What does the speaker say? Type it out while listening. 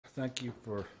Thank you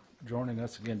for joining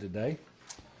us again today.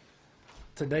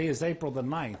 Today is April the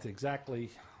 9th, exactly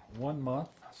 1 month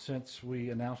since we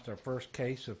announced our first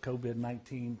case of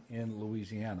COVID-19 in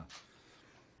Louisiana.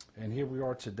 And here we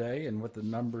are today, and with the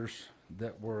numbers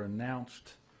that were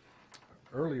announced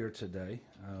earlier today,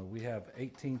 we have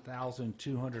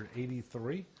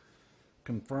 18,283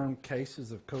 confirmed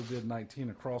cases of COVID-19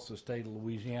 across the state of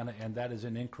Louisiana, and that is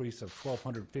an increase of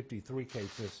 1,253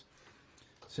 cases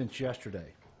since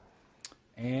yesterday.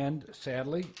 And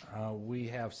sadly, we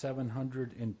have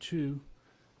 702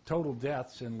 total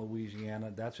deaths in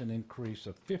Louisiana. That's an increase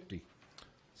of 50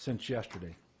 since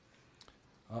yesterday.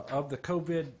 Of the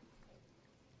COVID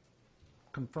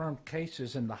confirmed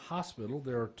cases in the hospital,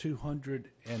 there are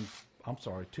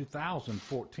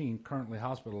 2,014 currently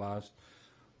hospitalized.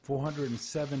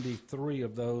 473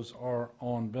 of those are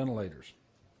on ventilators.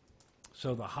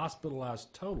 So the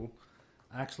hospitalized total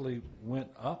actually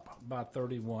went up by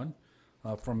 31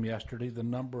 from yesterday. The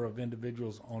number of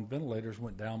individuals on ventilators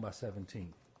went down by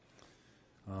 17.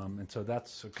 And so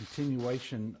that's a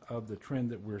continuation of the trend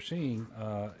that we're seeing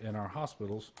in our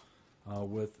hospitals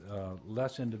with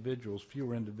less individuals,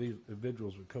 fewer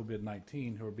individuals with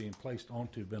COVID-19 who are being placed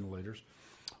onto ventilators,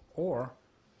 or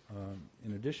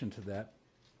in addition to that,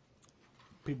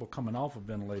 people coming off of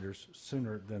ventilators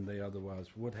sooner than they otherwise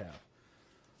would have.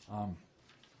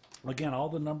 Again, all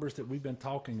the numbers that we've been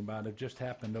talking about have just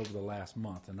happened over the last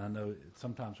month, and I know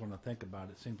sometimes when I think about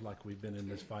it, it seems like we've been in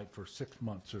this fight for 6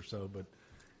 months or so, but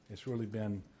it's really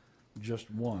been just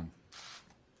one.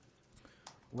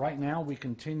 Right now, we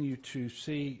continue to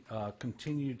see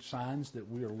continued signs that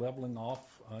we are leveling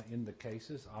off in the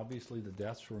cases. Obviously, the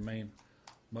deaths remain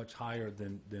much higher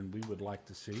than we would like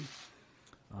to see,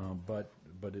 but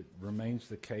it remains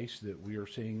the case that we are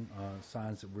seeing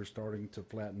signs that we're starting to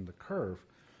flatten the curve.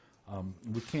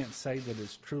 We can't say that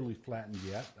it's truly flattened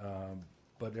yet,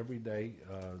 but every day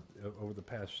over the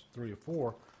past 3 or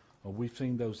 4, we've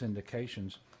seen those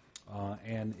indications,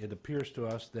 and it appears to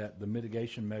us that the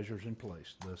mitigation measures in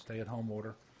place, the stay-at-home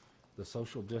order, the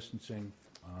social distancing,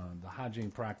 the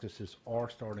hygiene practices are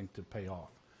starting to pay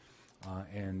off,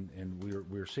 and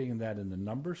we're seeing that in the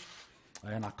numbers.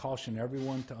 And I caution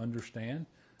everyone to understand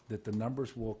that the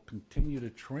numbers will continue to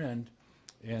trend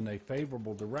in a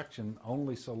favorable direction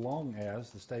only so long as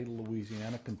the state of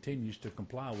Louisiana continues to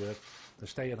comply with the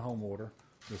stay-at-home order,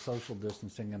 the social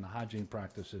distancing, and the hygiene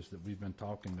practices that we've been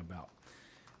talking about.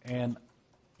 And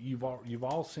you've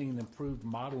all seen improved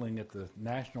modeling at the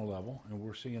national level, and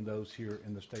we're seeing those here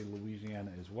in the state of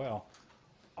Louisiana as well.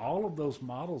 All of those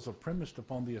models are premised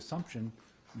upon the assumption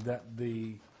that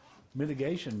the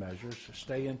mitigation measures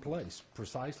stay in place,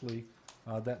 precisely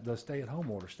that the stay-at-home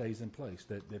order stays in place,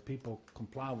 that people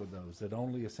comply with those, that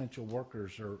only essential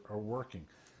workers are working,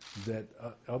 that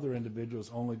other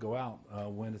individuals only go out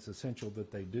when it's essential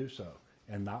that they do so,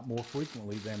 and not more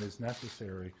frequently than is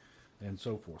necessary, and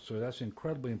so forth. So that's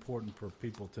incredibly important for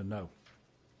people to know.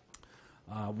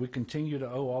 We continue to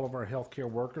owe all of our healthcare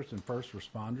workers and first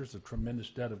responders a tremendous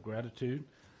debt of gratitude,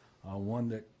 one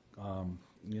that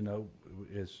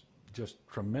is just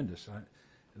tremendous.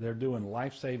 They're doing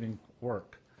life-saving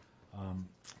work.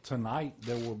 Tonight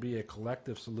there will be a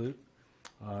collective salute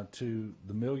to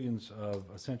the millions of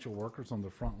essential workers on the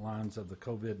front lines of the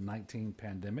COVID-19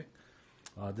 pandemic.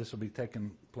 This will be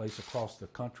taking place across the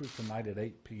country tonight at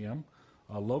 8 p.m.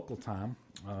 Local time,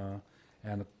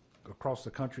 and across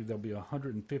the country there'll be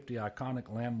 150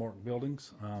 iconic landmark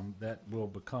buildings that will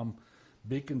become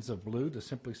beacons of blue to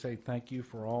simply say thank you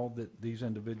for all that these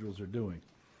individuals are doing.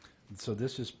 So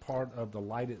this is part of the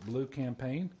Light It Blue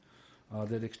campaign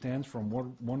that extends from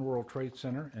One World Trade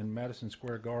Center and Madison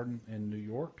Square Garden in New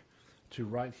York to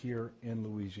right here in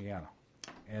Louisiana.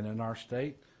 And in our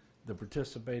state, the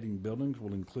participating buildings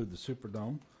will include the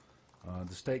Superdome,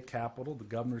 the state capitol, the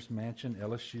governor's mansion,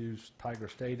 LSU's Tiger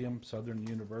Stadium, Southern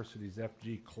University's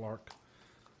F.G. Clark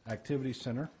Activity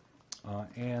Center,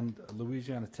 and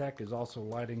Louisiana Tech is also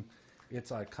lighting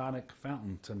its iconic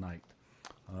fountain tonight,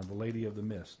 the Lady of the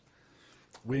Mist.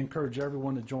 We encourage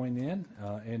everyone to join in,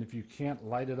 and if you can't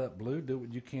light it up blue, do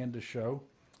what you can to show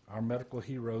our medical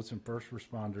heroes and first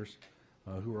responders,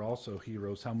 who are also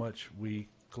heroes, how much we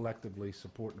collectively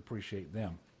support and appreciate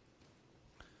them.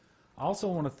 I also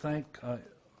want to thank a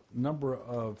number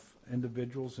of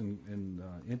individuals and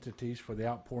entities for the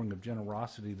outpouring of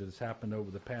generosity that has happened over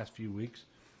the past few weeks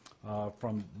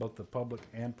from both the public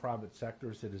and private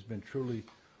sectors. It has been truly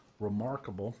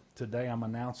remarkable. Today I'm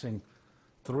announcing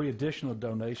 3 additional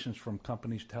donations from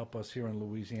companies to help us here in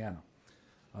Louisiana.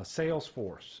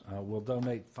 Salesforce will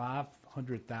donate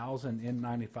 500,000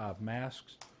 N95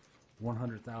 masks,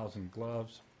 100,000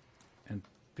 gloves, and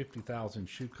 50,000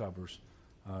 shoe covers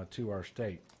to our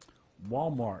state.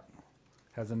 Walmart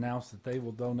has announced that they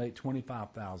will donate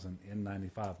 25,000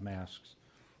 N95 masks,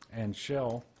 and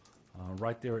Shell,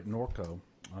 right there at Norco,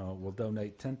 will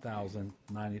donate 10,000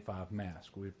 95 masks.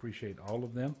 We appreciate all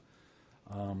of them,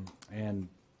 and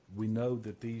we know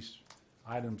that these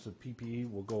items of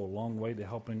PPE will go a long way to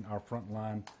helping our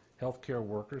frontline healthcare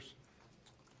workers.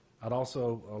 I'd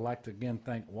also like to again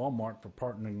thank Walmart for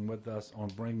partnering with us on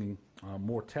bringing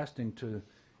more testing to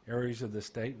areas of the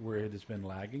state where it has been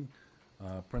lagging,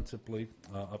 principally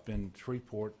up in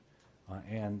Shreveport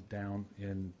and down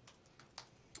in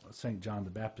St. John the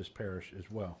Baptist Parish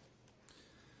as well.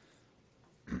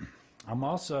 I'm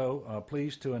also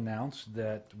pleased to announce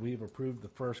that we've approved the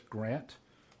first grant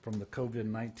from the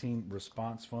COVID-19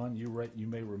 Response Fund. You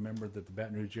may remember that the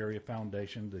Baton Rouge Area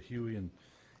Foundation, the Huey and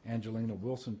Angelina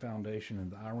Wilson Foundation,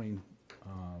 and the Irene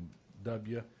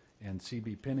W. and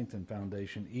C.B. Pennington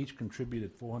Foundation each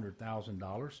contributed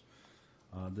 $400,000.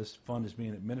 This fund is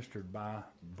being administered by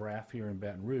BRAF here in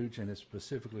Baton Rouge, and it's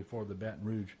specifically for the Baton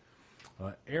Rouge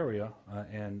area,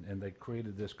 and they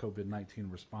created this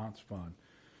COVID-19 Response Fund.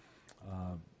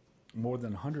 More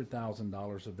than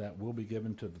 $100,000 of that will be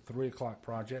given to the 3 O'Clock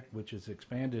Project, which has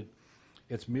expanded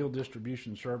its meal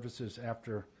distribution services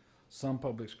after some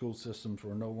public school systems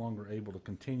were no longer able to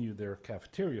continue their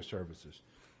cafeteria services.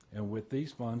 And with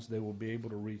these funds, they will be able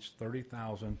to reach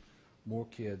 30,000 more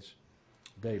kids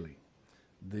daily.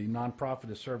 The nonprofit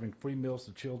is serving free meals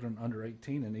to children under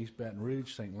 18 in East Baton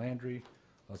Rouge, St. Landry,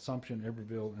 Assumption,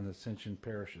 Iberville, and Ascension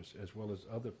parishes, as well as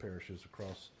other parishes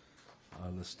across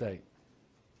the state.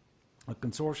 A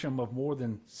consortium of more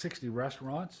than 60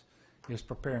 restaurants is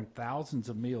preparing thousands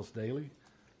of meals daily,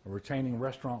 retaining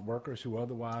restaurant workers who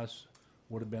otherwise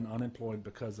would have been unemployed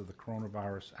because of the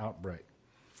coronavirus outbreak.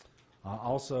 I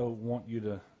also want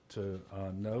you to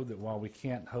know that while we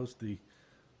can't host the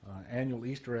annual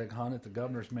Easter egg hunt at the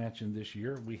Governor's Mansion this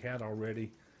year, we had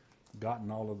already gotten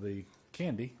all of the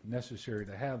candy necessary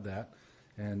to have that,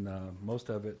 and most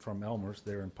of it from Elmer's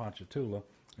there in Ponchatoula,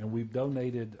 and we've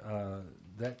donated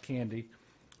that candy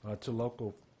to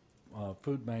local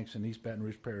food banks in East Baton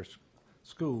Rouge Parish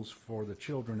schools for the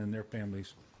children and their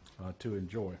families to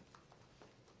enjoy.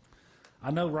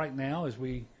 I know right now, as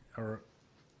we are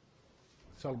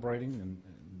celebrating and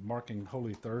marking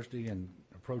Holy Thursday and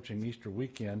approaching Easter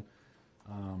weekend,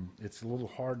 it's a little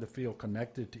hard to feel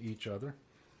connected to each other.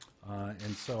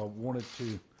 And so I wanted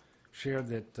to share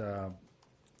that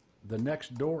the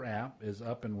Nextdoor app is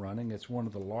up and running. It's one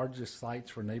of the largest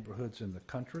sites for neighborhoods in the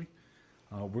country.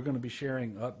 We're going to be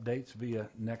sharing updates via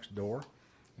Nextdoor,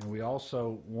 and we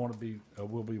also want to be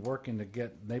we'll be working to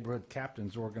get neighborhood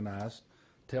captains organized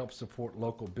to help support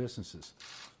local businesses.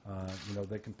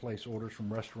 They can place orders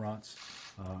from restaurants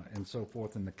and so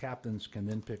forth, and the captains can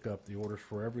then pick up the orders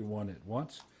for everyone at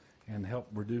once and help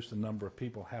reduce the number of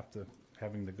people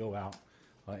having to go out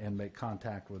and make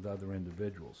contact with other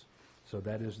individuals. So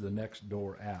that is the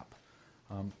Nextdoor app.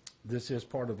 This is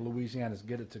part of Louisiana's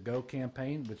Get It To Go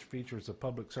campaign, which features a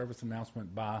public service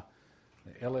announcement by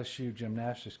LSU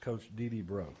gymnastics coach Dee Dee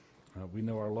Bro. We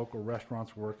know our local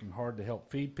restaurants are working hard to help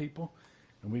feed people,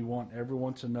 and we want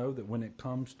everyone to know that when it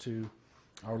comes to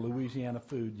our Louisiana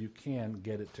food, you can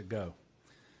get it to go.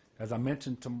 As I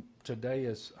mentioned, today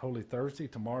is Holy Thursday,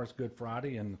 tomorrow is Good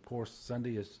Friday, and of course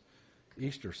Sunday is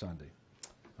Easter Sunday.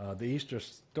 The Easter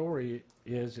story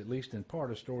is, at least in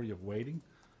part, a story of waiting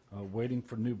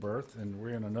for new birth, and we're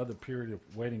in another period of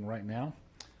waiting right now,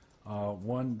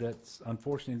 one that's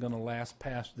unfortunately going to last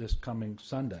past this coming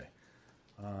Sunday.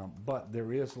 But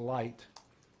there is light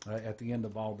at the end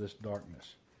of all this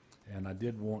darkness, and I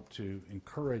did want to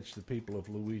encourage the people of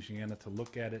Louisiana to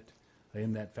look at it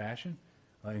in that fashion,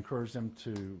 encourage them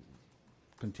to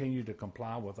continue to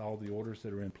comply with all the orders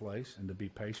that are in place and to be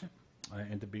patient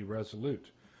and to be resolute.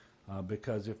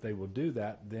 Because if they will do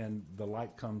that, then the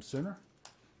light comes sooner,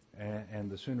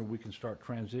 and the sooner we can start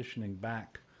transitioning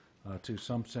back to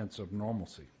some sense of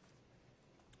normalcy.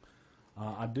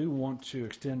 I do want to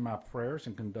extend my prayers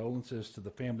and condolences to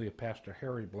the family of Pastor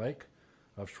Harry Blake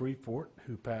of Shreveport,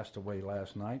 who passed away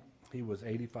last night. He was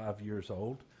 85 years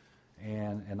old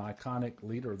and an iconic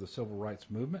leader of the civil rights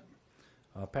movement.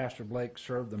 Pastor Blake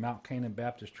served the Mount Canaan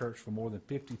Baptist Church for more than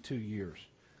 52 years.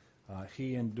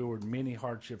 He endured many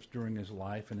hardships during his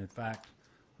life, and in fact,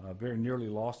 very nearly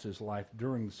lost his life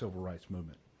during the civil rights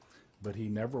movement. But he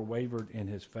never wavered in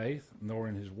his faith, nor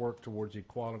in his work towards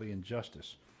equality and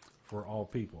justice for all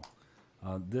people.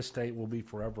 This state will be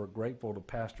forever grateful to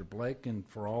Pastor Blake and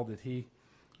for all that he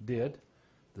did,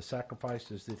 the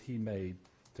sacrifices that he made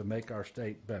to make our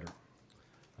state better.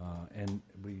 And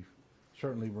we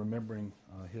certainly remembering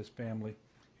his family,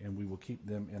 and we will keep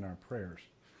them in our prayers.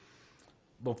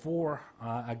 Before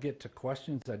I get to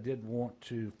questions, I did want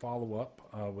to follow up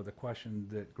with a question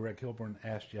that Greg Hilburn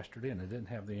asked yesterday, and I didn't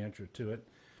have the answer to it,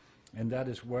 and that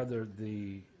is whether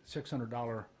the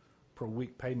 $600 per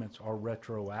week payments are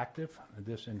retroactive.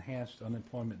 This enhanced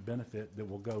unemployment benefit that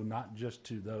will go not just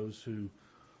to those who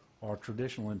are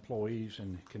traditional employees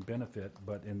and can benefit,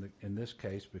 but in this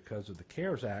case, because of the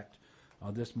CARES Act,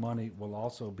 this money will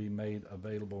also be made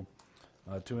available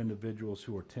to individuals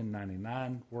who are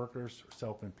 1099 workers,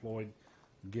 self-employed,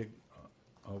 gig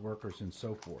workers, and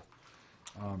so forth.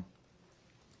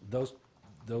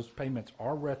 Those payments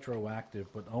are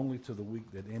retroactive, but only to the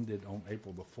week that ended on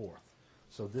April the 4th.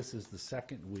 So this is the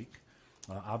second week.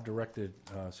 I've directed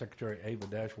Secretary Ava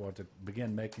Dashwa to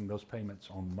begin making those payments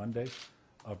on Monday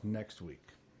of next week.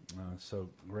 So,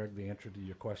 Greg, the answer to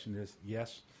your question is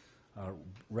yes,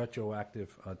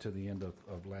 retroactive to the end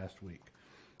of last week.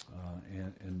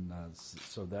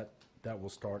 So that will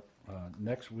start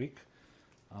next week.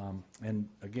 And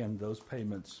again, those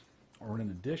payments are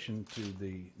in addition to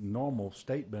the normal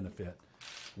state benefit,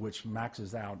 which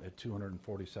maxes out at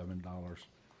 $247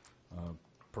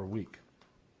 per week.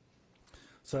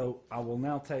 So I will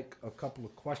now take a couple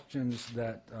of questions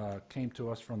that came to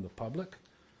us from the public.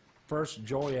 First,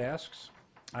 Joy asks,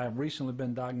 I have recently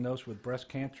been diagnosed with breast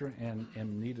cancer and am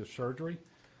in need of surgery.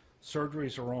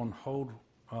 Surgeries are on hold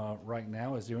right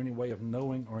now. Is there any way of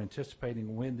knowing or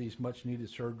anticipating when these much-needed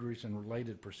surgeries and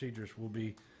related procedures will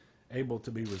be able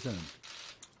to be resumed?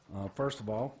 First of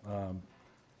all,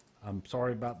 I'm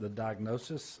sorry about the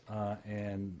diagnosis,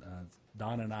 and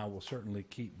Don and I will certainly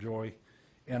keep Joy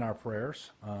in our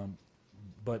prayers.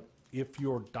 But if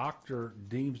your doctor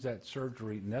deems that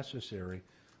surgery necessary,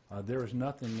 there is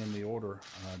nothing in the order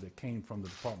that came from the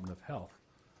Department of Health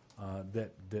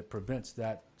that prevents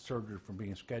that surgery from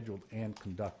being scheduled and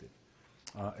conducted.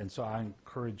 And so I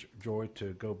encourage Joy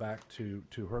to go back to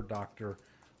her doctor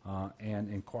and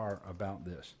inquire about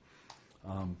this.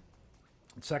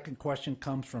 Second question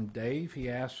comes from Dave. He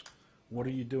asks, what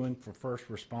are you doing for first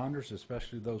responders,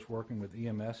 especially those working with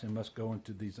EMS and must go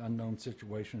into these unknown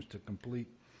situations to complete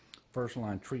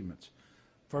first-line treatments?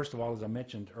 First of all, as I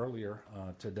mentioned earlier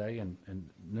today and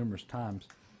numerous times,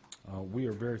 we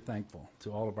are very thankful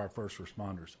to all of our first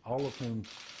responders, all of whom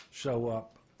show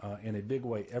up in a big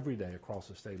way every day across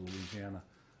the state of Louisiana,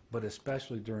 but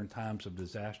especially during times of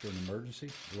disaster and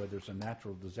emergency, whether it's a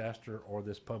natural disaster or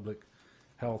this public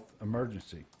health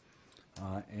emergency.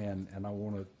 And I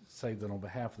want to say that on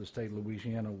behalf of the state of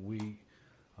Louisiana, we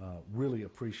really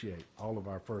appreciate all of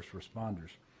our first responders.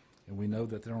 And we know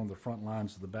that they're on the front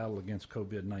lines of the battle against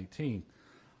COVID-19.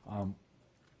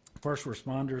 First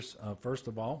responders, first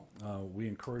of all, we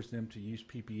encourage them to use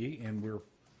PPE, and we're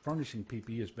furnishing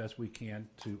PPE as best we can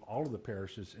to all of the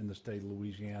parishes in the state of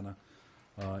Louisiana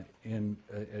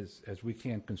as we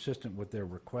can, consistent with their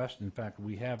request. In fact,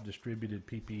 we have distributed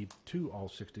PPE to all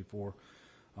 64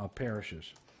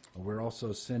 parishes. We're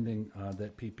also sending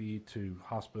that PPE to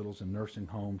hospitals and nursing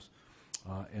homes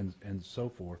and so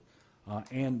forth.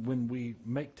 And when we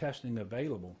make testing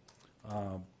available,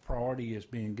 priority is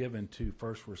being given to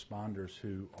first responders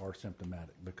who are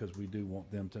symptomatic, because we do want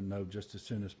them to know just as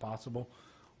soon as possible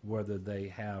whether they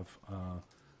have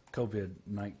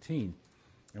COVID-19.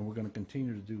 And we're going to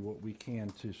continue to do what we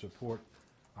can to support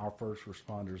our first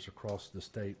responders across the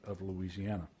state of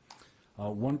Louisiana.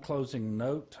 One closing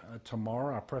note,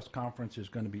 tomorrow our press conference is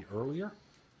going to be earlier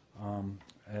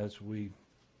as we're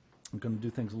going to do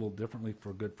things a little differently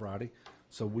for Good Friday.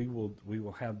 So we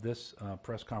will have this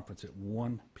press conference at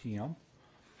 1 p.m.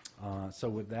 So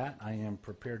with that, I am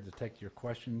prepared to take your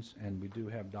questions, and we do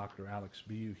have Dr. Alex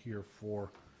Bu here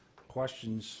for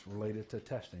questions related to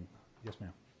testing. Yes,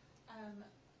 ma'am.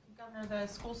 Governor, the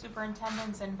school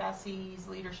superintendents and Bessie's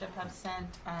leadership have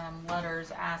sent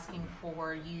letters asking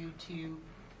for you to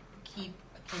keep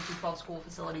K-12 school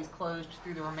facilities closed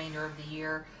through the remainder of the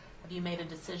year. Have you made a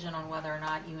decision on whether or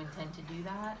not you intend to do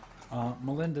that?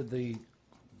 Melinda, the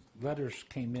letters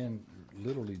came in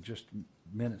literally just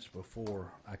minutes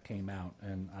before I came out,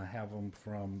 and I have them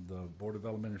from the Board of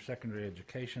Elementary Secondary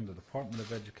Education, the Department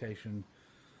of Education,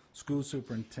 school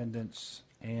superintendents,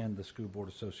 and the School Board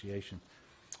Association.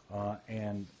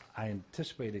 And I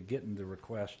anticipated getting the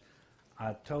request.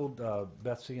 I told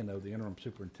Beth Ciano, the interim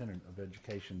superintendent of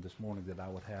education, this morning that I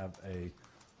would have a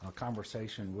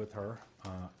conversation with her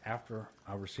after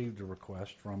I received a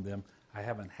request from them. I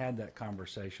haven't had that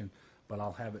conversation, but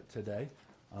I'll have it today.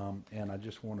 And I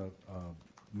just want to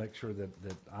make sure that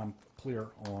I'm clear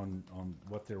on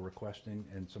what they're requesting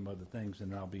and some other things,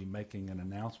 and I'll be making an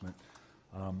announcement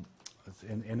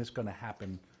and it's going to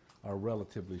happen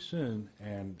relatively soon.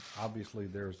 And obviously,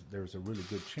 there's a really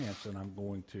good chance that I'm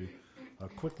going to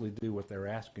quickly do what they're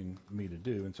asking me to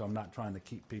do. And so I'm not trying to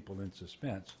keep people in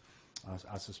suspense.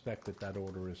 I suspect that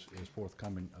order is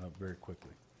forthcoming very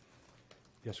quickly.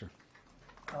 Yes, sir.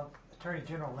 Attorney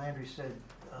General Landry said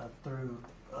through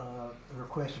the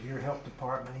request of your health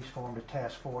department, he's formed a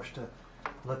task force to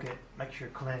make sure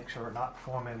clinics are not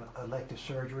performing elective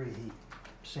surgery. He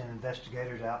sent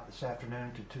investigators out this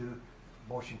afternoon to 2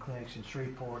 abortion clinics in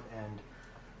Shreveport and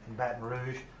in Baton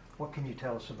Rouge. What can you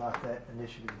tell us about that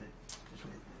initiative?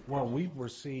 Well, we've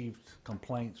received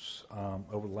complaints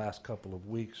over the last couple of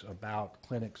weeks about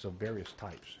clinics of various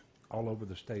types all over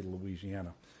the state of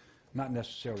Louisiana. Not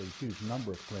necessarily a huge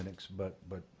number of clinics, but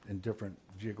in different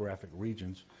geographic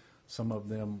regions. Some of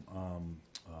them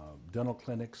dental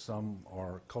clinics, some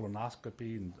are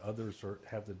colonoscopy, and others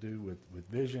have to do with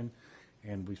vision.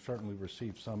 And we've certainly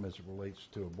received some as it relates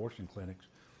to abortion clinics.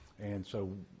 And so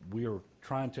we are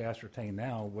trying to ascertain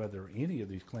now whether any of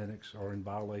these clinics are in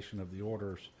violation of the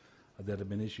orders that have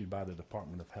been issued by the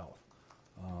Department of Health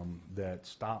that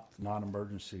stopped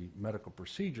non-emergency medical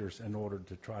procedures in order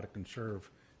to try to conserve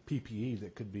PPE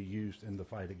that could be used in the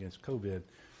fight against COVID.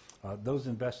 Those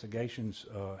investigations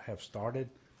have started.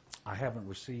 I haven't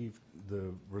received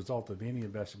the result of any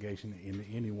investigation in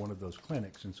any one of those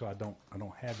clinics, and so I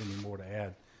don't have any more to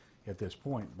add at this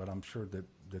point, but I'm sure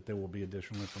that there will be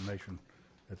additional information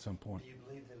at some point. Do you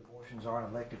believe that abortions are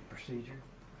an elective procedure?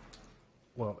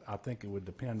 Well, I think it would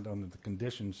depend on the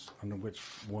conditions under which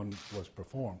one was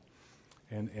performed.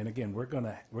 And again, we're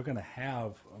gonna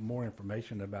have more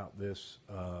information about this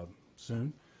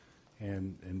soon,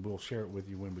 and we'll share it with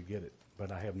you when we get it.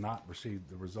 But I have not received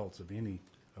the results of any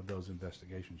of those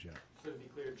investigations yet. So to be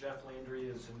clear, Jeff Landry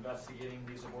is investigating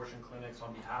these abortion clinics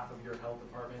on behalf of your health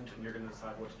department, and you're going to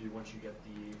decide what to do once you get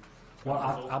the.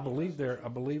 Well, I believe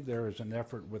there is an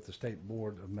effort with the State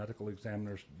Board of Medical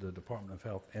Examiners, the Department of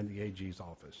Health, and the AG's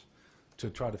office to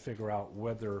try to figure out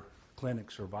whether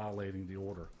clinics are violating the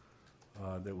order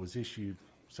that was issued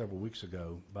several weeks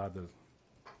ago by the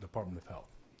Department of Health.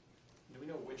 Do we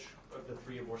know which of the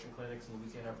 3 abortion clinics in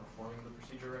Louisiana are performing the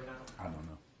procedure right now? I don't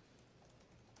know.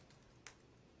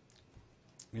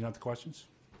 You know the questions?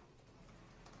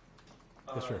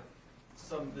 Yes, sir.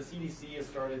 The CDC has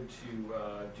started to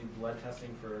do blood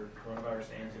testing for coronavirus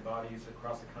antibodies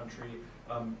across the country.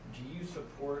 Do you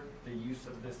support the use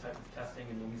of this type of testing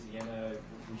in Louisiana?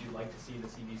 Would you like to see the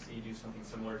CDC do something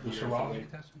similar to The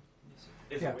serology testing?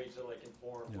 Is Yeah. a way to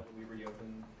inform when we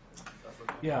reopen?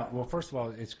 Yeah. Well, first of all,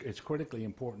 it's critically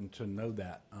important to know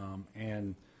that,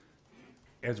 and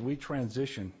as we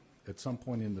transition at some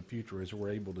point in the future, as we're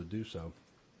able to do so,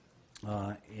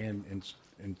 and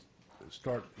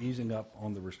start easing up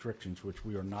on the restrictions, which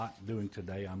we are not doing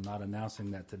today. I'm not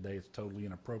announcing that today. It's totally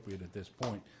inappropriate at this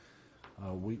point.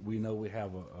 We know we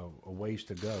have a ways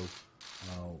to go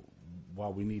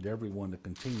while we need everyone to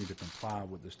continue to comply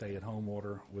with the stay-at-home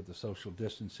order, with the social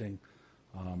distancing,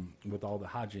 with all the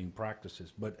hygiene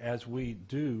practices. But as we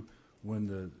do, when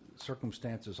the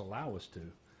circumstances allow us to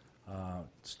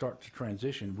start to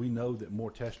transition, we know that more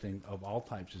testing of all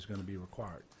types is going to be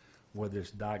required, whether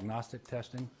it's diagnostic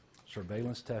testing,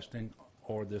 surveillance testing,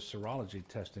 or this serology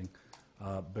testing,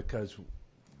 because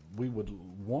we would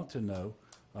want to know,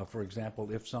 for example,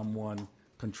 if someone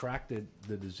contracted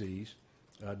the disease,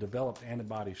 developed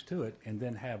antibodies to it, and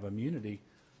then have immunity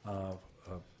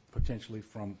potentially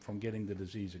from getting the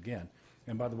disease again.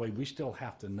 And by the way, we still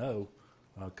have to know,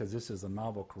 because this is a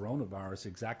novel coronavirus,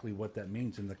 exactly what that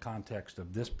means in the context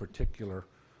of this particular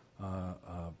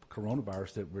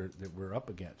coronavirus that we're up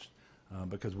against.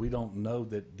 Because we don't know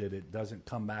that it doesn't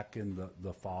come back in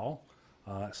the fall,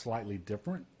 slightly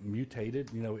different, mutated.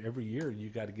 You know, every year you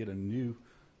got to get a new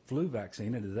flu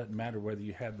vaccine, and it doesn't matter whether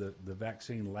you had the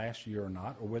vaccine last year or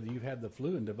not, or whether you had the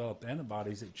flu and developed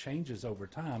antibodies. It changes over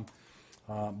time.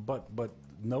 But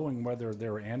knowing whether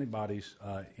there are antibodies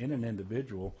in an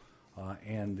individual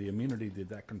and the immunity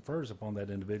that confers upon that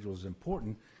individual is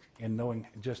important, and knowing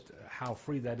just how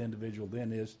free that individual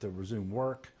then is to resume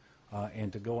work,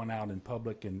 and to going out in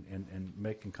public and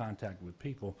making contact with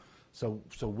people. So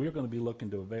we're going to be looking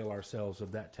to avail ourselves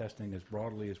of that testing as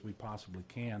broadly as we possibly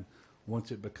can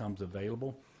once it becomes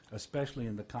available, especially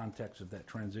in the context of that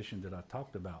transition that I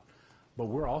talked about. But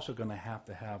we're also going to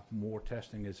have more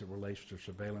testing as it relates to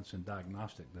surveillance and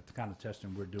diagnostic, the kind of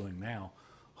testing we're doing now.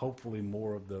 Hopefully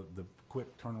more of the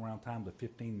quick turnaround time, the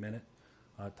 15-minute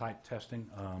type testing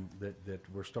that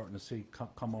we're starting to see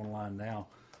come online now,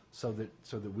 so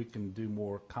that we can do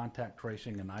more contact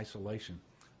tracing and isolation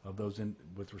of those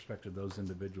with respect to those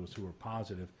individuals who are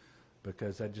positive,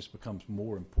 because that just becomes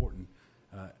more important.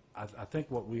 I think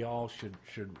what we all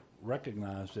should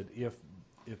recognize that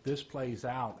if this plays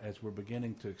out as we're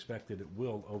beginning to expect that it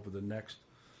will over the next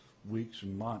weeks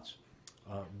and months,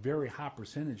 very high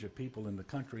percentage of people in the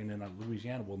country and in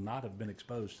Louisiana will not have been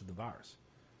exposed to the virus.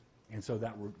 And so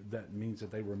that means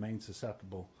that they remain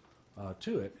susceptible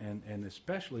to it, and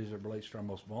especially as it relates to our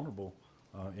most vulnerable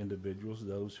individuals,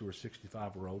 those who are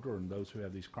 65 or older and those who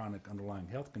have these chronic underlying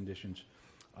health conditions.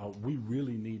 We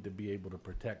really need to be able to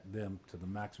protect them to the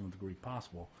maximum degree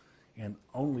possible, and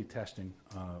only testing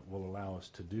will allow us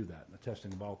to do that, the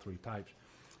testing of all three types.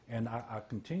 And I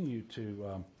continue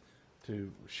to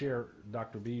share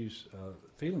Dr. B's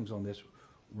feelings on this.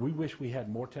 We wish we had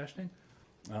more testing,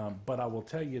 but I will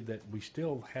tell you that we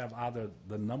still have either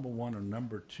the number one or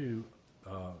number two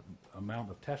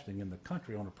amount of testing in the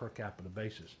country on a per capita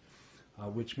basis,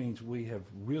 which means we have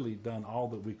really done all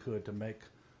that we could to make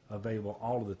available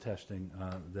all of the testing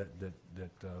that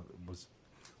was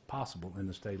possible in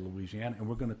the state of Louisiana, and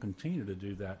we're going to continue to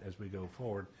do that as we go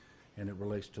forward, and it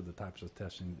relates to the types of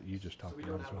testing that you just talked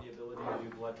about as well. So we don't have the ability to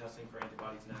do blood testing for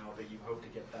antibodies now, but you hope to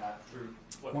get that through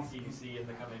what, the CDC in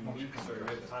the coming weeks, or do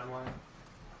we have a timeline?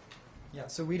 Yeah,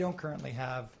 so we don't currently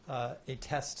have a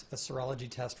serology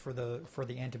test for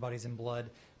the antibodies in blood.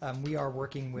 We are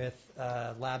working with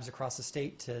labs across the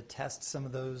state to test some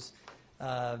of those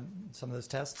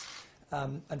tests.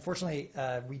 Unfortunately,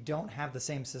 we don't have the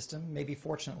same system. Maybe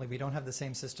fortunately, we don't have the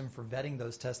same system for vetting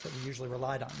those tests that we usually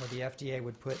relied on, where the FDA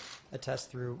would put a test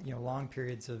through long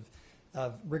periods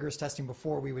of rigorous testing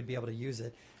before we would be able to use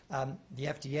it. The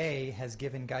FDA has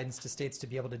given guidance to states to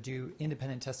be able to do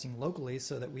independent testing locally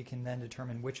so that we can then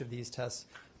determine which of these tests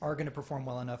are going to perform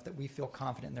well enough that we feel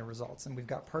confident in their results. And we've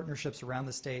got partnerships around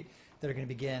the state that are going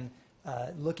to begin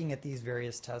looking at these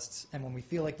various tests, and when we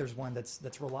feel like there's one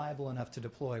that's reliable enough to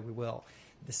deploy, we will.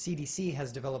 The CDC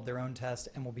has developed their own test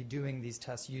and will be doing these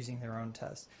tests using their own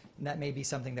test. And that may be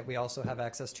something that we also have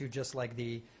access to, just like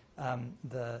the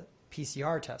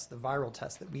PCR test, the viral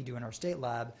test that we do in our state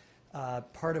lab,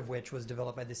 part of which was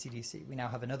developed by the CDC. We now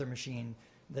have another machine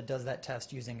that does that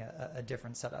test using a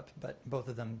different setup, but both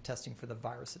of them testing for the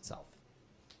virus itself.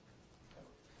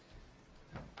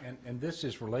 And this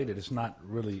is related. It's not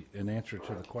really an answer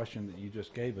to the question that you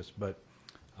just gave us, but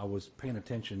I was paying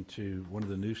attention to one of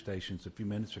the news stations a few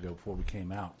minutes ago before we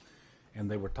came out,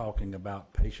 and they were talking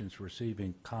about patients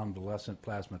receiving convalescent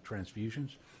plasma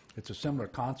transfusions. It's a similar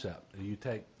concept. You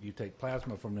take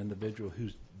plasma from an individual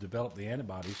who's developed the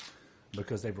antibodies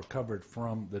because they've recovered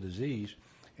from the disease,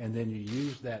 and then you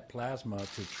use that plasma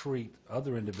to treat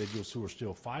other individuals who are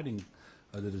still fighting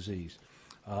the disease.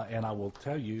 And I will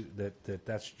tell you that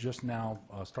that's just now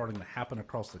starting to happen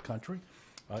across the country.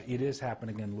 It is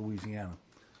happening in Louisiana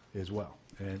as well.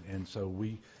 And so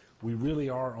we really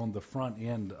are on the front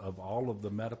end of all of the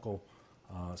medical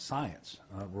science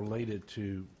related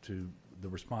to the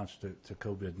response to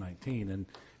COVID-19.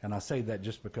 And I say that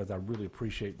just because I really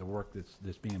appreciate the work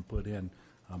that's being put in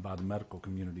by the medical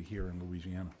community here in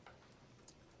Louisiana.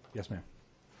 Yes, ma'am.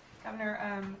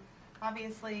 Governor,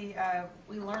 obviously,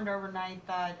 we learned overnight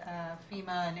that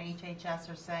FEMA and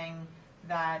HHS are saying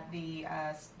that the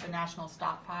national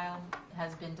stockpile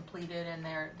has been depleted, and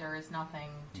there is nothing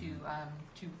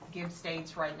to give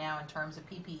states right now in terms of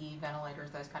PPE,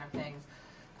 ventilators, those kind of things.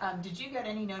 Did you get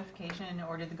any notification,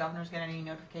 or did the governors get any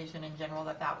notification in general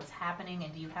that that was happening?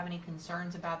 And do you have any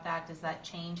concerns about that? Does that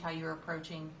change how you're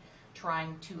approaching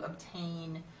trying to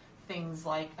obtain things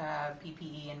like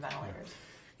PPE and ventilators?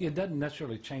 It doesn't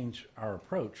necessarily change our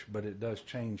approach, but it does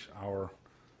change our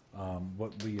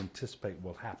what we anticipate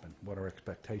will happen, what our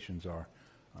expectations are.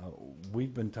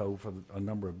 We've been told for a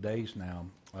number of days now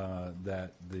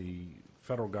that the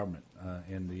federal government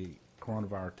and the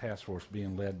coronavirus task force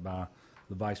being led by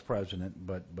the vice president,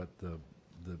 but the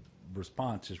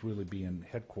response is really being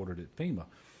headquartered at FEMA.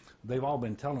 They've all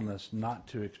been telling us not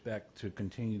to expect to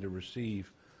continue to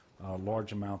receive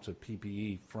large amounts of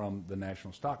PPE from the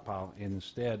national stockpile.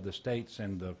 Instead, the states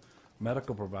and the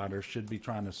medical providers should be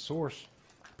trying to source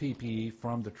PPE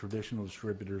from the traditional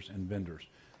distributors and vendors.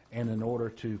 And in order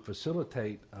to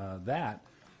facilitate that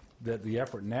the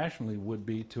effort nationally would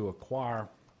be to acquire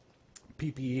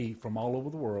PPE from all over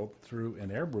the world through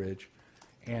an air bridge,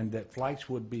 and that flights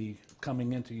would be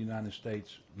coming into the United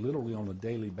States literally on a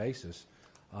daily basis,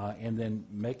 and then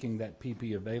making that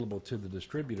PPE available to the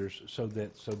distributors so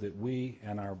that we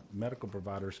and our medical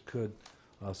providers could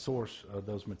source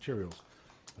those materials.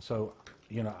 So,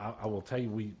 you know, I will tell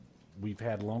you, we've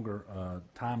had longer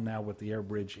time now with the air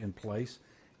bridge in place.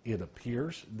 It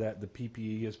appears that the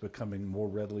PPE is becoming more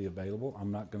readily available.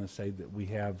 I'm not going to say that we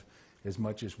have as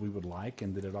much as we would like,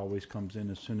 and that it always comes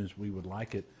in as soon as we would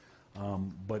like it.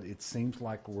 But it seems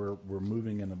like we're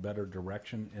moving in a better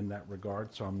direction in that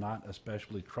regard, so I'm not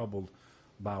especially troubled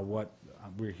by what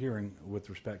we're hearing with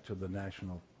respect to the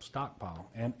national stockpile.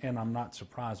 And I'm not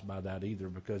surprised by that either,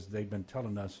 because they've been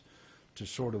telling us to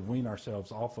sort of wean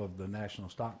ourselves off of the national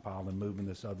stockpile and move in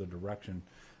this other direction.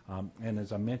 And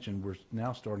as I mentioned, we're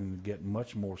now starting to get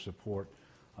much more support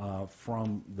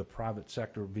from the private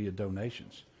sector via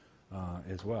donations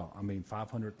as well. I mean,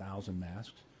 500,000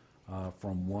 masks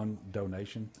from one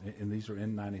donation, and these are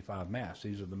N95 masks.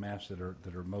 These are the masks that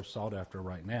are most sought after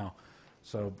right now.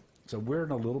 So we're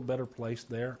in a little better place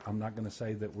there. I'm not going to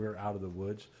say that we're out of the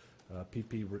woods.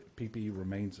 PPE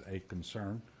remains a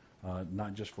concern,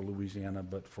 not just for Louisiana,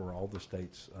 but for all the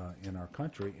states in our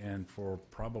country, and for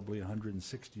probably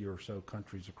 160 or so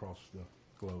countries across the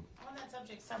globe. On that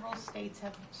subject, several states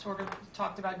have sort of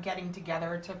talked about getting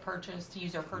together to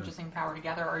use their purchasing power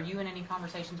together. Are you in any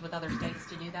conversations with other states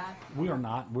to do that? We are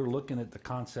not. We're looking at the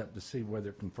concept to see whether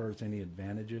it confers any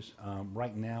advantages.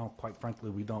 Right now, quite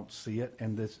frankly, we don't see it,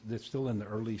 and this still in the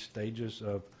early stages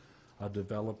of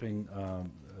developing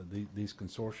these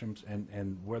consortiums,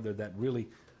 and whether that really,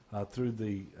 through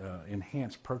the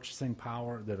enhanced purchasing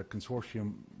power that a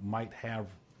consortium might have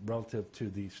relative to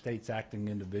the states acting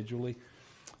individually.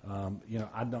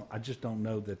 I just don't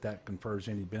know that confers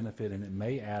any benefit, and it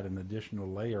may add an additional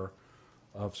layer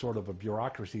of sort of a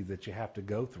bureaucracy that you have to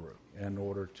go through in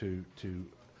order to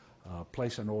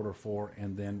place an order for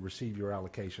and then receive your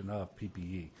allocation of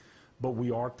PPE. But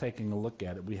we are taking a look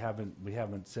at it. We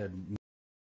haven't said no.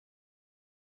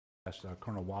 Asked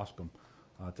Colonel Wascom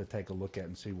to take a look at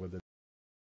and see whether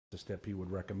the step he would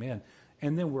recommend.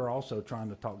 And then we're also trying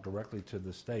to talk directly to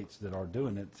the states that are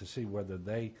doing it to see whether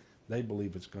they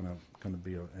believe it's going to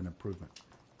be an improvement.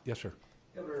 Yes, sir.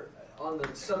 Governor, on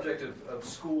the subject of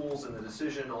schools and the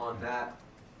decision on that,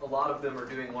 a lot of them are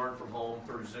doing learn from home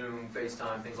through Zoom,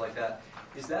 FaceTime, things like that.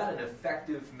 Is that an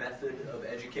effective method of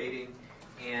educating,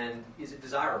 and is it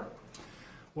desirable?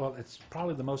 Well, it's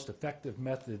probably the most effective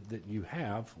method that you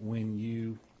have when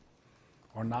you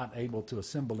are not able to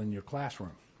assemble in your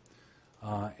classroom.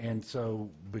 And so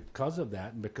because of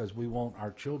that, and because we want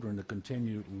our children to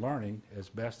continue learning as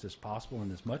best as possible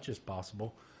and as much as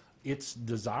possible, it's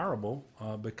desirable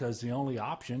because the only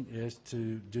option is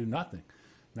to do nothing.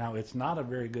 Now, it's not a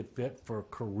very good fit for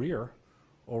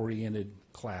career-oriented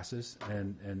classes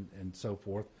and so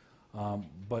forth,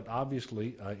 but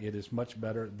obviously it is much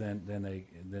better than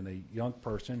a young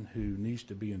person who needs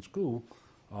to be in school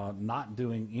not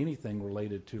doing anything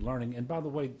related to learning. And by the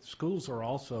way, schools are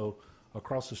also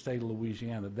across the state of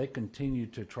Louisiana, they continue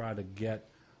to try to get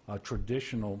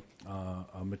traditional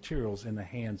materials in the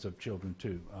hands of children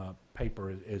too,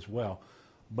 paper as well.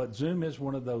 But Zoom is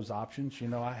one of those options. You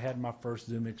know, I had my first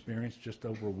Zoom experience just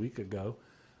over a week ago,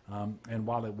 and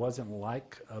while it wasn't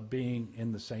like being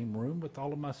in the same room with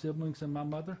all of my siblings and my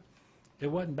mother, it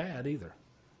wasn't bad either.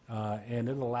 And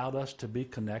it allowed us to be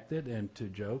connected and to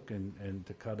joke and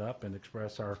to cut up and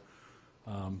express our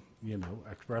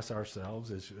express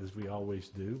ourselves as we always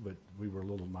do, but we were a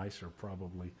little nicer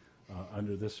probably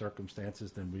under the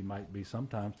circumstances than we might be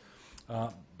sometimes.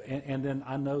 And then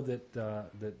I know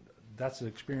that that's an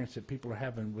experience that people are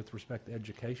having with respect to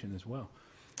education as well.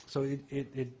 So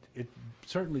it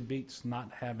certainly beats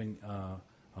not having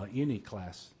any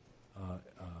class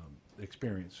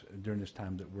experience during this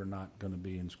time that we're not going to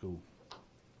be in school.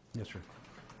 Yes, sir.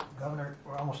 Governor,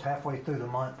 we're almost halfway through the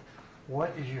month.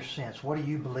 What is your sense? What do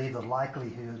you believe the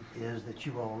likelihood is that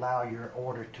you will allow your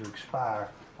order to expire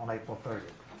on April 30th?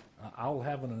 I'll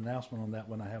have an announcement on that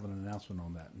when I have an announcement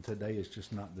on that, and today is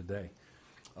just not the day.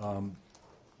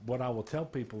 What I will tell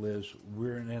people is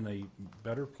we're in a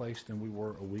better place than we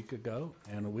were a week ago,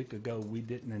 and a week ago we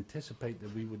didn't anticipate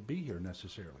that we would be here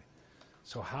necessarily.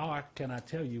 So how can I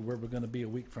tell you where we're going to be a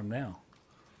week from now?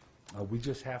 We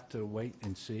just have to wait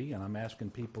and see, and I'm asking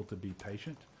people to be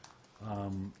patient.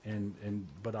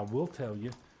 But I will tell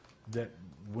you that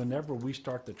whenever we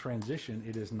start the transition,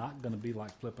 it is not going to be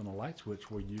like flipping a light switch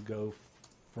where you go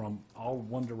from all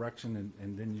one direction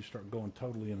and then you start going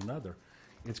totally in another.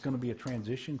 It's going to be a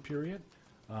transition period,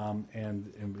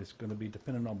 and it's going to be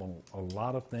dependent on a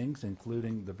lot of things,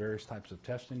 including the various types of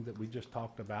testing that we just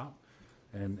talked about,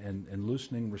 and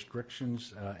loosening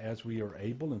restrictions as we are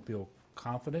able and feel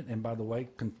confident. And by the way,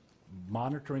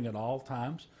 monitoring at all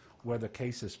times whether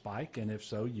cases spike, and if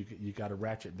so, you got to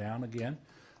ratchet down again.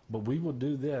 But we will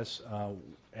do this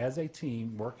as a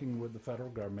team, working with the federal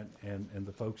government and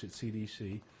the folks at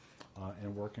CDC,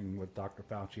 and working with Dr.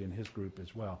 Fauci and his group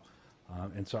as well.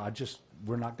 And so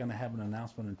we're not going to have an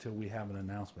announcement until we have an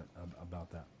announcement about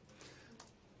that.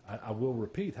 I will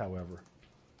repeat, however,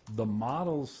 the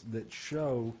models that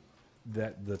show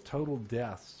that the total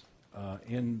deaths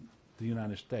in the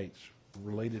United States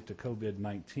related to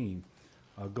COVID-19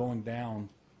 going down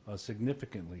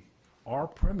significantly are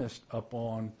premised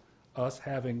upon us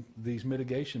having these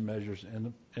mitigation measures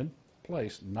in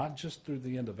place, not just through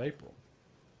the end of April,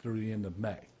 through the end of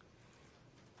May.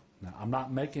 Now, I'm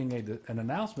not making an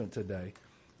announcement today,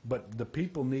 but the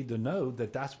people need to know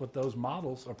that that's what those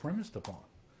models are premised upon.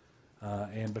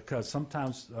 And because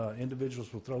sometimes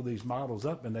individuals will throw these models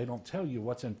up and they don't tell you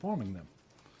what's informing them.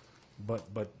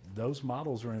 But those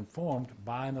models are informed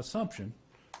by an assumption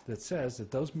that says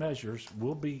that those measures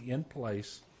will be in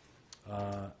place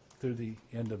through the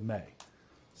end of May.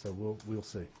 So we'll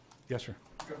see. Yes, sir.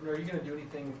 Governor, are you going to do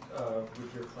anything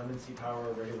with your clemency power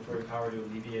or regulatory power to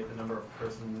alleviate the number of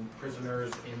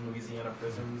prisoners in Louisiana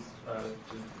prisons?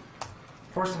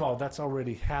 First of all, that's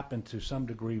already happened to some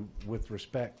degree with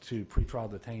respect to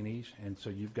pretrial detainees, and so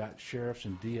you've got sheriffs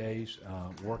and DAs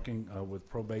working with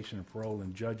probation and parole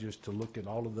and judges to look at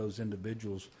all of those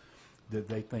individuals that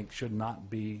they think should not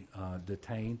be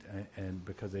detained, and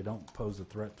because they don't pose a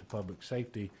threat to public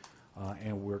safety,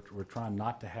 and we're trying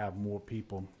not to have more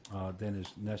people than is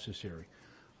necessary.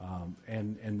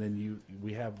 And then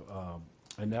we have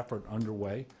an effort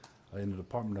underway in the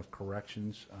Department of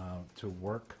Corrections to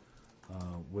work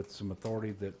with some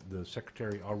authority that the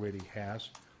Secretary already has,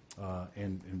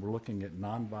 and we're looking at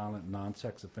nonviolent,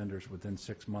 non-sex offenders within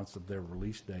 6 months of their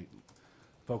release date,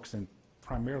 focusing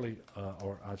primarily,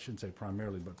 or I shouldn't say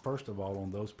primarily, but first of all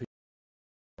on those people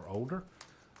who are older,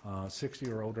 60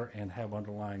 or older, and have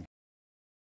underlying.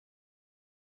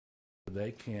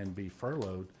 They can be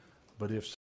furloughed, but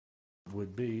if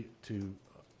would be to,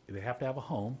 they have to have a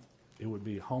home. It would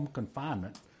be home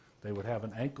confinement. They would have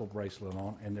an ankle bracelet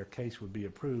on, and their case would be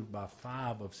approved by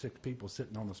 5 of 6 people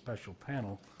sitting on a special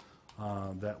panel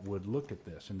that would look at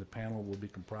this. And the panel will be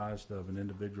comprised of an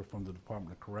individual from the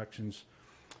Department of Corrections,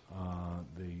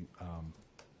 the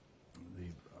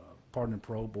Pardon and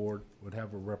Parole Board would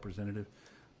have a representative,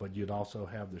 but you'd also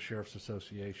have the Sheriff's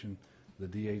Association, the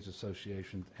DA's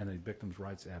Association, and a Victims'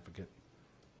 Rights Advocate.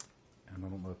 And I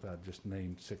don't know if I just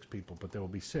named 6 people, but there will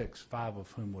be 6, 5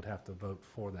 of whom would have to vote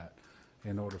for that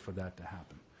in order for that to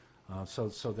happen. So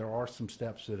there are some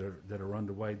steps that are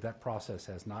underway. That process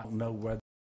has not know whether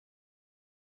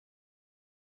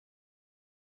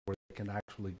they can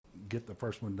actually get the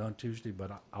first one done Tuesday,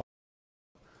 but I'll.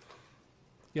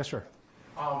 Yes, sir.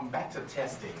 Back to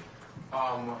testing.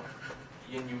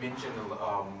 And you mentioned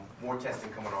more testing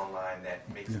coming online that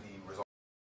makes the results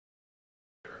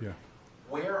better. Yeah.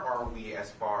 Where are we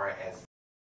as far as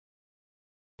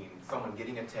someone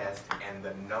getting a test and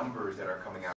the numbers that are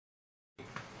coming out,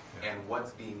 and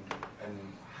and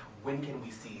when can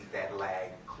we see that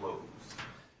lag close?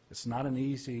 It's not an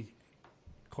easy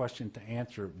question to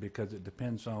answer because it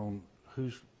depends on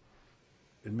who's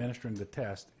administering the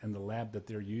test and the lab that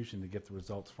they're using to get the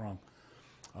results from.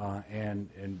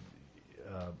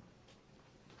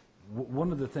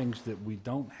 One of the things that we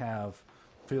don't have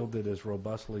fielded as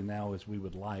robustly now as we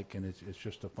would like, and it's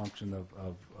just a function of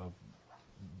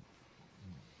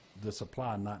the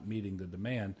supply not meeting the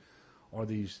demand, are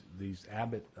these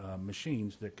Abbott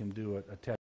machines that can do a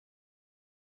test.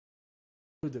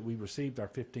 That we received our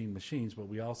 15 machines, but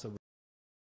we also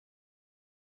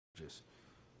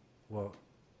well,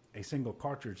 a single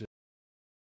cartridge is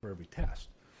for every test,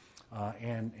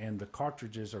 and the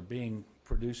cartridges are being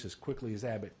produced as quickly as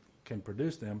Abbott can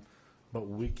produce them, but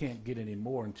we can't get any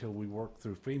more until we work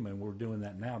through FEMA, and we're doing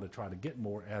that now to try to get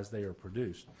more as they are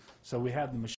produced. So we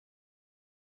have the machine,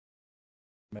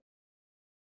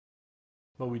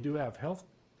 but we do have health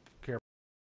care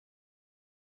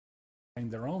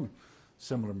their own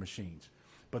similar machines.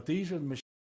 But these are the machines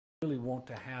we really want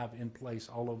to have in place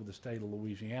all over the state of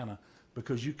Louisiana,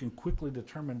 because you can quickly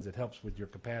determine that it helps with your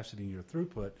capacity and your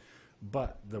throughput,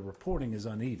 but the reporting is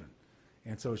uneven.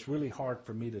 And so it's really hard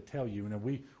for me to tell you.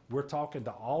 And we're talking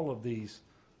to all of these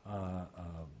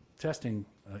testing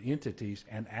entities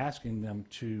and asking them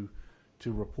to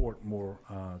report more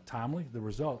timely the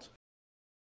results,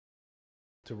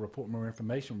 to report more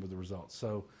information with the results.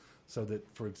 So that,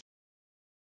 for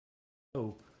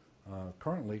example,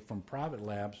 currently from private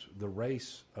labs, the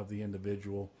race of the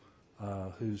individual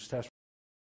whose test,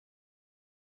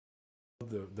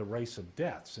 the race of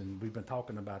deaths, and we've been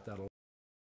talking about that a lot.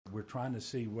 We're trying to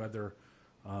see whether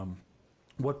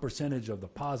what percentage of the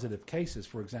positive cases,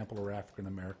 for example, are African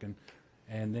American,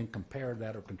 and then compare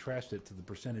that or contrast it to the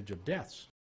percentage of deaths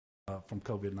from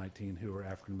COVID-19 who are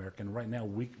African American. Right now,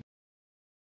 we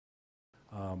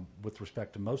with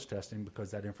respect to most testing,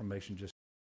 because that information just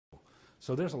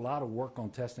So there's a lot of work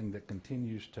on testing that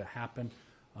continues to happen.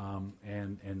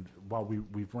 And while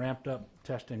we've ramped up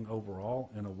testing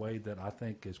overall in a way that I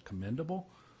think is commendable,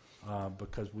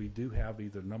 because we do have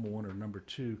either number 1 or number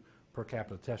 2 per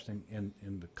capita testing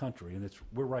in the country, and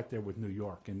we're right there with New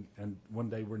York. And one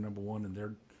day we're number 1 and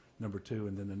they're number 2,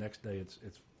 and then the next day it's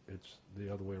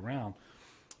the other way around.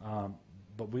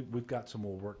 But we've got some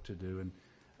more work to do, and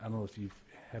I don't know if you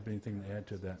have anything to add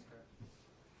to that.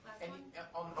 And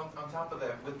on top of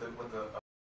that, with the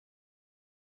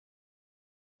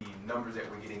numbers that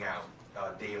we're getting out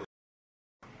daily,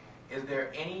 is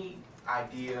there any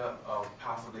idea of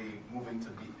possibly moving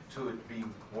to it be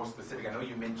more specific? I know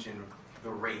you mentioned the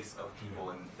race of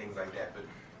people and things like that, but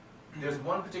there's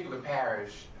one particular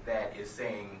parish that is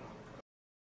saying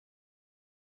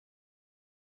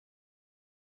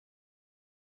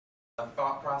a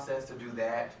thought process to do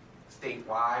that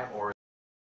statewide, or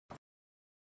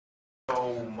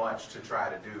so much to try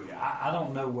to do. I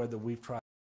don't know whether we've tried.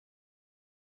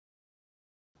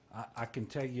 I can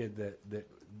tell you that the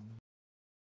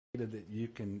data that you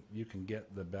can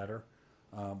get, the better.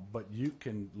 But you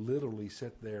can literally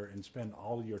sit there and spend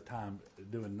all your time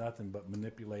doing nothing but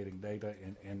manipulating data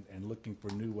and looking for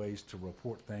new ways to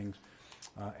report things.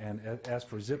 And as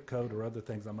for zip code or other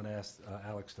things, I'm going to ask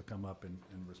Alex to come up and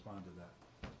respond to that.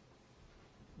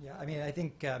 Yeah, I mean, I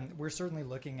think we're certainly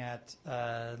looking at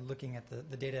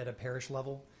the data at a parish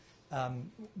level.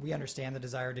 We understand the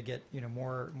desire to get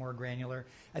more granular.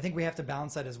 I think we have to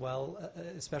balance that as well,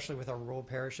 especially with our rural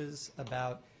parishes,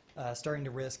 about starting to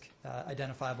risk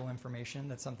identifiable information.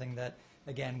 That's something that,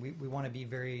 again, we want to be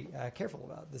very careful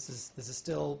about. This is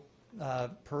still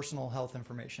personal health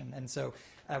information, and so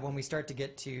when we start to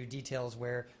get to details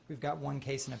where we've got one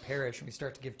case in a parish and we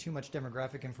start to give too much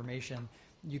demographic information,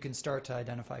 you can start to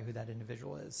identify who that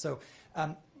individual is. So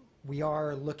we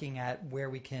are looking at where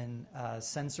we can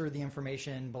censor the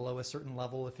information below a certain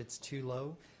level if it's too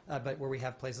low, but where we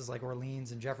have places like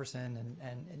Orleans and Jefferson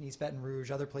and East Baton Rouge,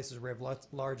 other places where we have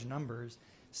large numbers,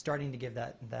 starting to give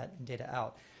that data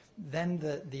out. Then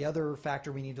the other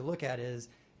factor we need to look at is,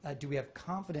 do we have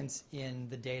confidence in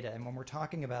the data? And when we're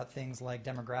talking about things like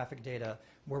demographic data,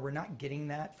 where we're not getting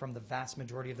that from the vast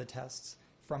majority of the tests,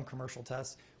 from commercial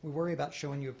tests, we worry about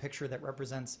showing you a picture that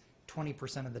represents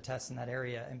 20% of the tests in that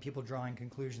area and people drawing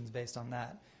conclusions based on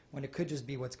that, when it could just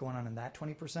be what's going on in that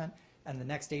 20% and the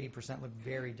next 80% look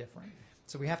very different.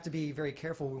 So we have to be very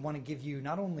careful. We want to give you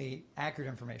not only accurate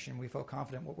information, we feel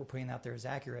confident what we're putting out there is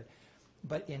accurate,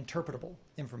 but interpretable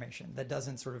information that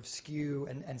doesn't sort of skew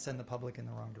and send the public in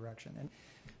the wrong direction. And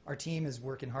our team is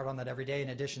working hard on that every day, in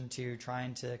addition to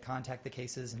trying to contact the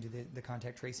cases and do the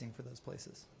contact tracing for those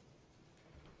places.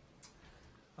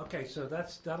 Okay, so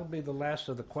that'll be the last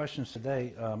of the questions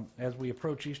today. As we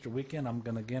approach Easter weekend, I'm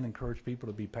going to again encourage people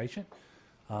to be patient.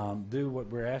 Do what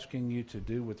we're asking you to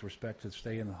do with respect to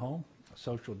staying at home,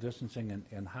 social distancing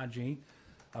and hygiene.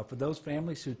 For those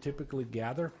families who typically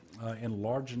gather in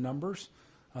large numbers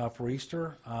for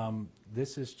Easter,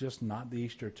 this is just not the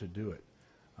Easter to do it.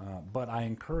 But I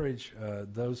encourage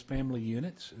those family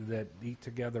units that eat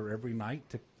together every night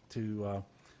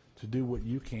to do what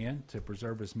you can to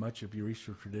preserve as much of your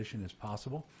Easter tradition as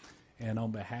possible. And on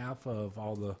behalf of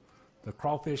all the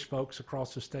crawfish folks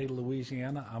across the state of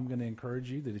Louisiana, I'm going to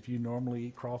encourage you that if you normally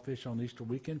eat crawfish on Easter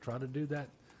weekend, try to do that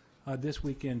this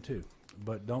weekend too.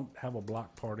 But don't have a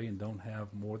block party and don't have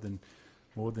more than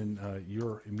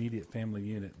your immediate family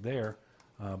unit there.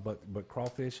 But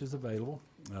crawfish is available.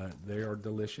 They are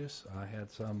delicious. I had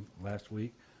some last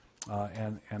week.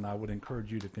 And I would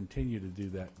encourage you to continue to do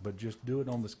that, but just do it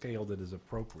on the scale that is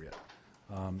appropriate.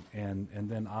 And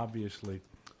then obviously,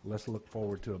 let's look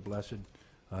forward to a blessed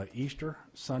Easter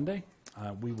Sunday.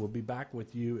 We will be back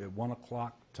with you at 1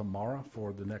 o'clock tomorrow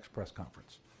for the next press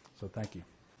conference. So thank you.